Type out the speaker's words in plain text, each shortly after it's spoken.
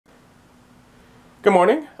Good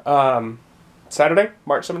morning. Saturday,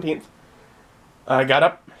 March 17th. I got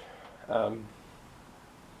up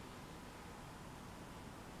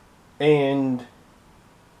and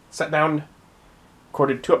sat down,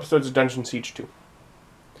 recorded 2 episodes of Dungeon Siege 2.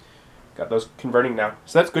 Got those converting now,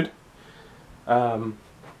 so that's good. Now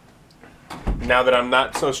that I'm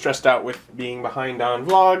not so stressed out with being behind on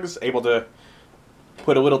vlogs, able to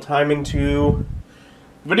put a little time into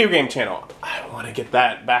video game channel. I want to get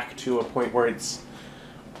that back to a point where it's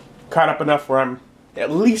caught up enough where I'm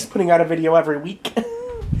at least putting out a video every week.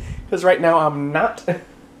 Because right now I'm not.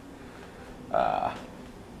 But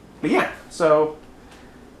yeah, so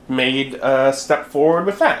made a step forward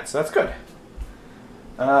with that, so that's good.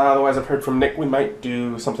 Otherwise, I've heard from Nick we might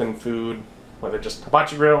do something food, whether just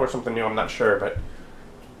Hibachi Grill or something new, I'm not sure, but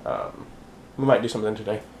we might do something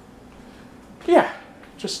today. But yeah,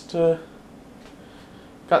 just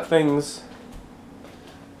got things.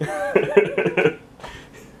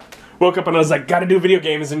 Woke up and I was like, gotta do video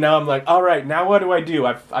games, and now I'm like, alright, now what do I do?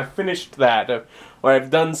 I've finished that, or I've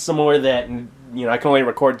done some more of that, and you know, I can only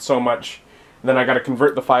record so much, and then I gotta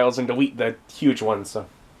convert the files and delete the huge ones, so.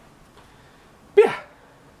 But yeah,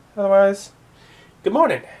 otherwise, good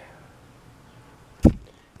morning.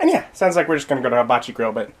 And yeah, sounds like we're just gonna go to Hibachi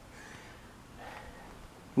Grill, but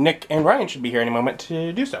Nick and Ryan should be here any moment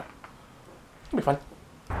to do so. It'll be fun.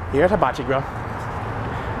 Here at Hibachi Grill,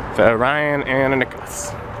 for Ryan and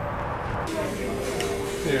Nicholas.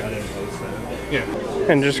 Yeah, I didn't notice that. Yeah.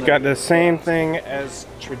 And just got the same thing as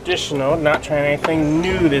traditional, not trying anything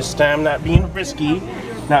new this time, not being risky,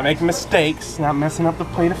 not making mistakes, not messing up the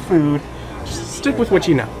plate of food. Just stick with what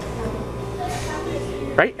you know.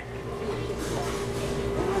 Right?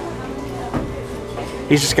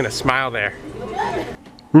 He's just gonna smile there.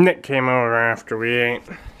 Nick came over after we ate.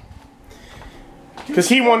 Cause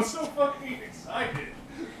he wants so fucking excited.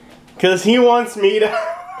 Cause he wants me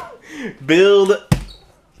to build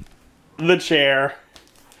the chair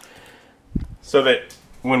so that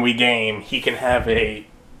when we game he can have a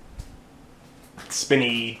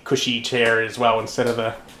spinny, cushy chair as well instead of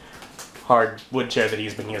the hard wood chair that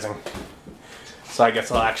he's been using. So I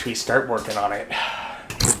guess I'll actually start working on it.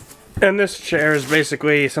 And this chair is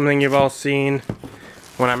basically something you've all seen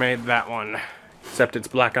when I made that one, except it's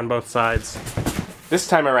black on both sides. This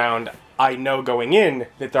time around, I know going in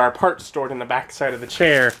that there are parts stored in the back side of the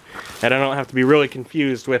chair, and I don't have to be really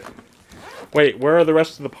confused with, wait, where are the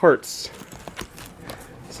rest of the parts?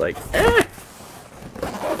 It's like, eh!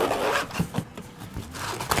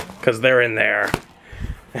 Because they're in there.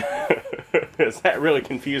 That really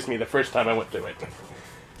confused me the first time I went through it.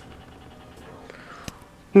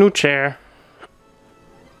 New chair.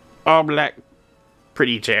 All black,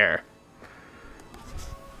 pretty chair.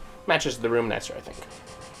 Matches the room nicer, I think.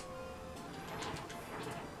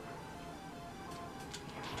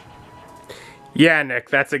 Yeah, Nick,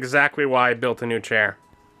 that's exactly why I built a new chair.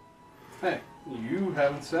 Hey, you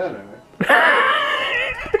haven't said it.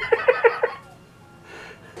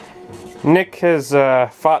 Nick has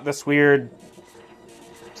fought this weird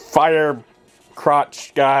fire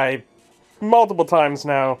crotch guy multiple times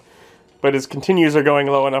now, but his continues are going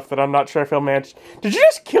low enough that I'm not sure if he'll manage. Did you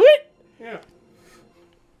just kill it? Yeah.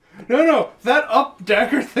 No, that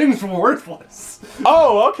up-dagger thing's worthless.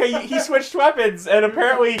 Oh, okay, he switched weapons, and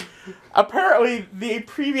apparently the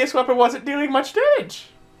previous weapon wasn't doing much damage.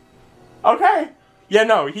 Okay. Yeah,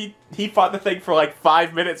 no, he fought the thing for like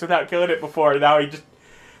 5 minutes without killing it before, now he just...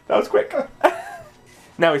 That was quick.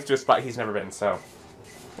 Now he's to a spot he's never been, so...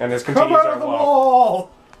 And his continues Come out are of the low.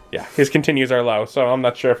 wall! Yeah, his continues are low, so I'm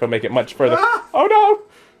not sure if he'll make it much further. Ah! Oh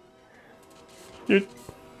no!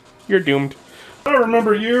 You're doomed. I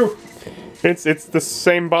remember you. It's the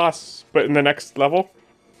same boss, but in the next level.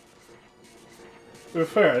 To be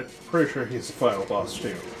fair, I'm pretty sure he's the final boss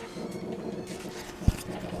too.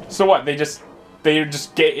 So what? They just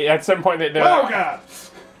gave, at some point they Oh god!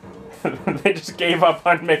 they just gave up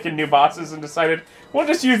on making new bosses and decided we'll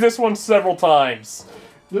just use this one several times.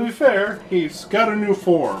 To be fair, he's got a new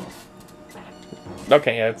form.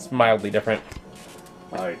 Okay, yeah, it's mildly different.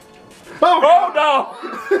 Oh Oh no!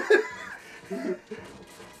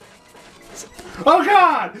 Oh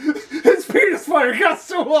god! His penis fire got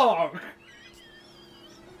so long!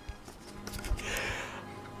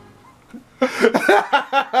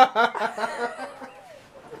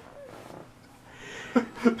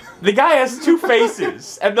 The guy has 2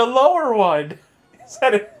 faces, and the lower one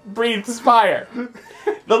said it breathes fire.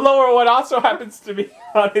 The lower one also happens to be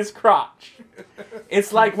on his crotch.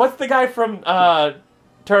 It's like, what's the guy from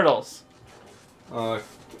Turtles?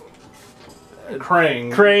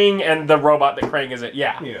 Krang. Krang and the robot that Krang is it,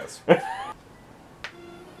 yeah. Yes.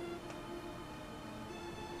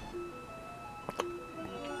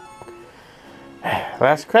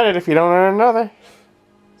 Last credit if you don't earn another.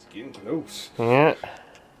 It's getting close. Yeah.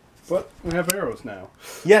 But we have arrows now.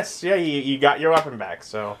 Yes, yeah, you got your weapon back,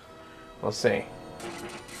 so we'll see.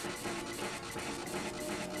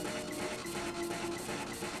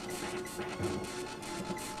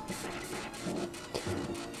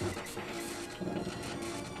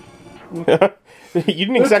 You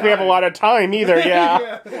didn't exactly have a lot of time either,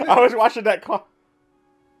 yeah. Yeah. I was watching that clock.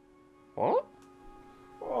 What?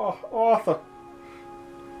 Oh, Arthur.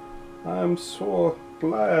 I'm so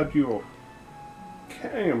glad you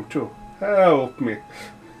came to help me.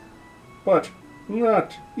 But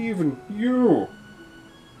not even you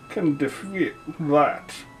can defeat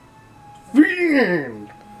that fiend,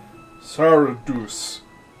 Sardus,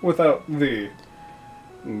 without the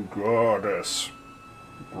goddess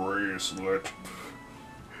bracelet.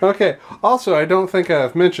 Okay, also, I don't think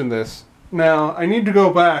I've mentioned this. Now, I need to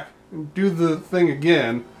go back and do the thing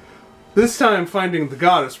again. This time finding the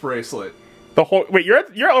goddess bracelet. The whole wait, you're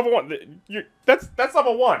at level 1. That's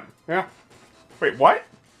level 1. Yeah. Wait, what?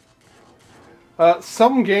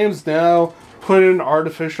 Some games now put in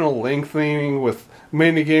artificial lengthening with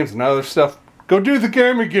mini games and other stuff. Go do the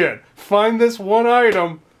game again. Find this one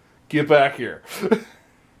item. Get back here.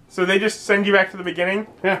 So they just send you back to the beginning?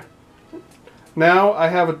 Yeah. Now I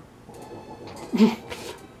have a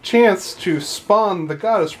chance to spawn the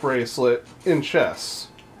goddess bracelet in chess.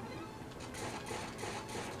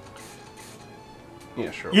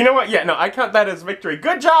 Yeah, sure. You know what? Yeah, no, I count that as victory.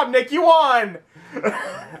 Good job, Nick. You won.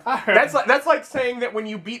 That's like saying that when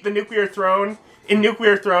you beat the nuclear throne in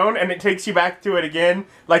Nuclear Throne and it takes you back to it again,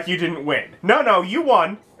 like you didn't win. No, you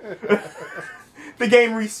won. The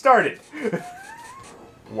game restarted.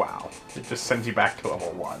 Wow. It just sends you back to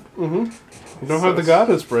level 1. Mm-hmm. You don't have the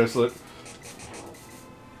goddess bracelet.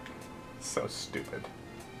 So stupid.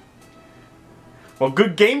 Well,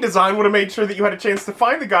 good game design would have made sure that you had a chance to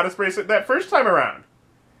find the goddess bracelet that first time around.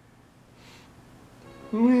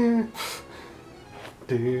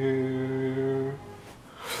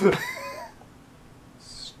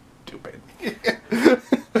 Stupid.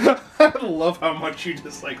 I love how much you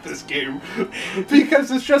dislike this game.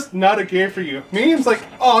 Because it's just not a game for you. Meme's like,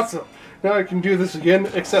 awesome. Now I can do this again,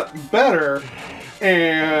 except better,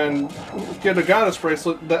 and get a goddess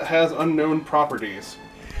bracelet that has unknown properties.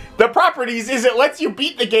 The properties is it lets you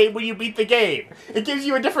beat the game when you beat the game. It gives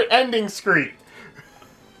you a different ending screen.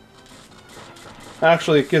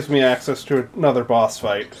 Actually, it gives me access to another boss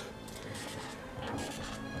fight.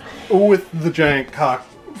 With the giant cock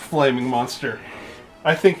flaming monster.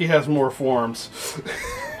 I think he has more forms.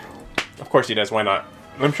 Of course he does, why not?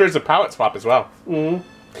 I'm sure it's a palette swap as well.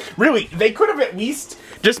 Mm-hmm. Really, they could have at least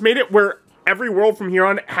just made it where every world from here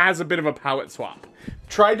on has a bit of a palette swap.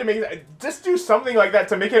 Tried to make that, just do something like that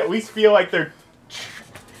to make it at least feel like they're...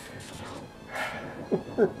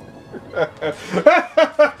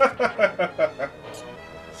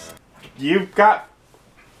 You've got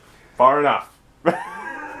far enough.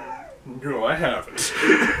 No, I haven't.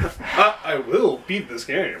 I will beat this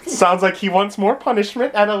game. Sounds like he wants more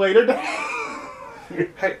punishment at a later day.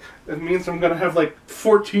 Hey, it means I'm gonna have like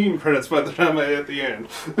 14 credits by the time I hit the end.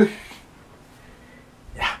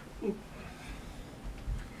 Yeah.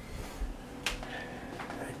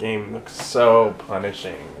 That game looks so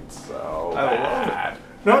punishing. It's so bad.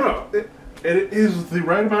 No, it is the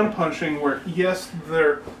right amount of punishing where, yes,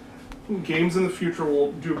 their games in the future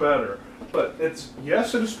will do better. But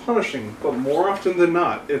yes, it is punishing, but more often than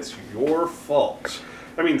not, it's your fault.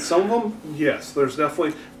 I mean, some of them, yes, there's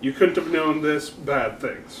definitely, you couldn't have known this, bad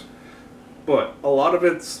things. But a lot of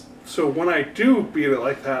it's, so when I do beat it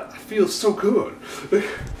like that, I feel so good.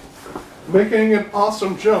 Making an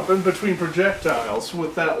awesome jump in between projectiles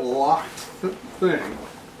with that locked thing.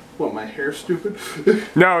 What, my hair stupid?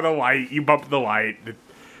 No, the light. You bumped the light.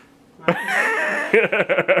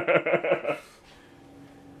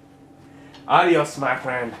 Adios, my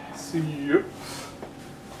friend. See you.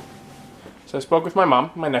 So I spoke with my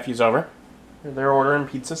mom. My nephew's over. They're ordering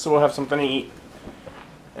pizza, so we'll have something to eat.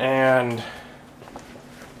 And I'm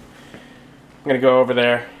gonna go over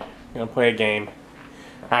there. I'm gonna play a game.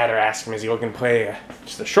 I either ask him, is he looking to play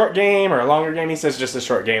just a short game or a longer game? He says just a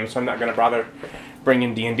short game, so I'm not gonna bother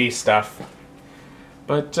bringing D&D stuff.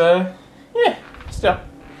 But yeah, still,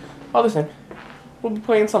 all the same, we'll be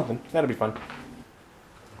playing something. That'll be fun.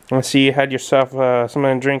 I see you had yourself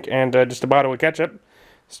something to drink and just a bottle of ketchup.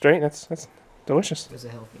 Straight, that's delicious. It was a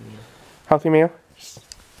healthy meal. Healthy meal.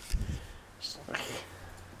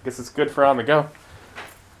 Guess it's good for on the go.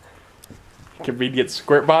 Convenient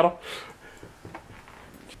squirt bottle.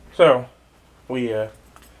 So, we had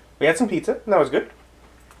some pizza, and that was good.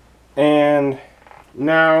 And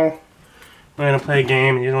now gonna play a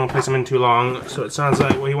game. He doesn't want to play something too long, so it sounds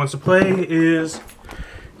like what he wants to play is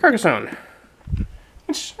Carcassonne.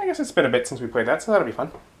 Which, I guess it's been a bit since we played that, so that'll be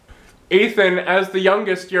fun. Ethan, as the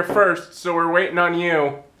youngest, you're first, so we're waiting on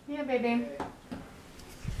you. Yeah, baby.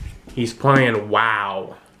 He's playing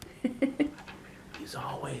WoW. He's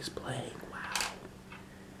always playing WoW.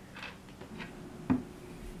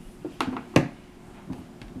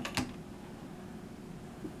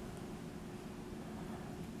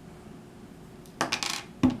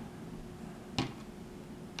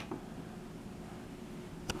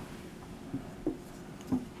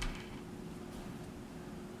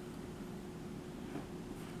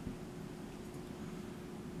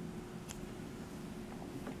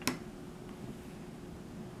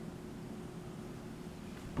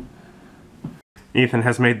 Ethan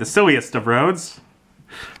has made the silliest of roads.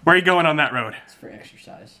 Where are you going on that road? It's for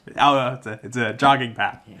exercise. Oh, it's a jogging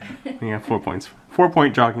path. Yeah. Yeah, 4 points.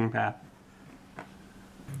 4-point jogging path.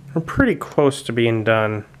 We're pretty close to being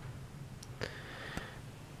done.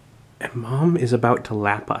 And Mom is about to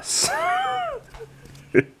lap us.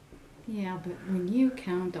 Yeah, but when you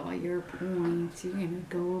count all your points, you're gonna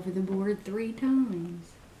go over the board 3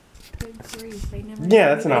 times. Good grief, they never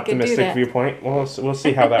Yeah, that's an knew they could do optimistic that. viewpoint. We'll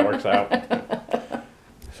see how that works out.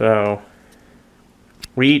 So,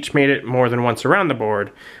 we each made it more than once around the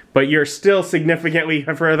board, but you're still significantly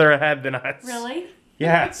further ahead than us. Really?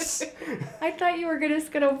 Yes. I thought you were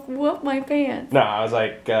just gonna whoop my pants. No, I was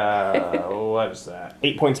like, what is that?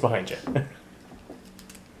 8 points behind you.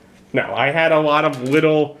 No, I had a lot of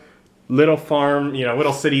little farm,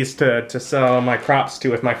 little cities to sell my crops to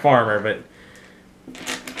with my farmer, but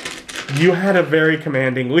you had a very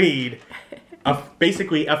commanding lead,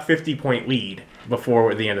 basically a 50-point lead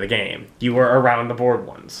before the end of the game. You were around the board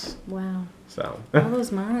once. Wow. So. All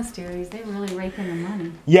those monasteries, they really rake in the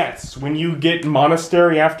money. Yes, when you get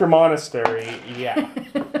monastery after monastery, yeah.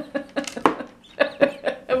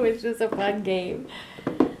 It was just a fun game.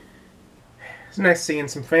 It's nice seeing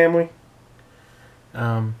some family.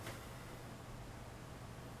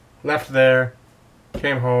 Left there,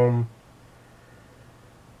 came home,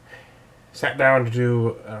 sat down to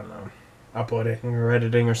do, I don't know, uploading or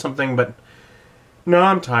editing or something, but no,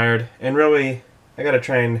 I'm tired, and really, I gotta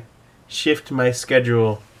try and shift my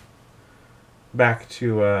schedule back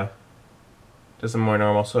to some more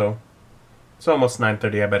normal, so it's almost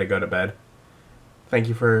 9:30, I better go to bed. Thank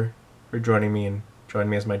you for joining me, and join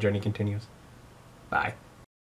me as my journey continues. Bye.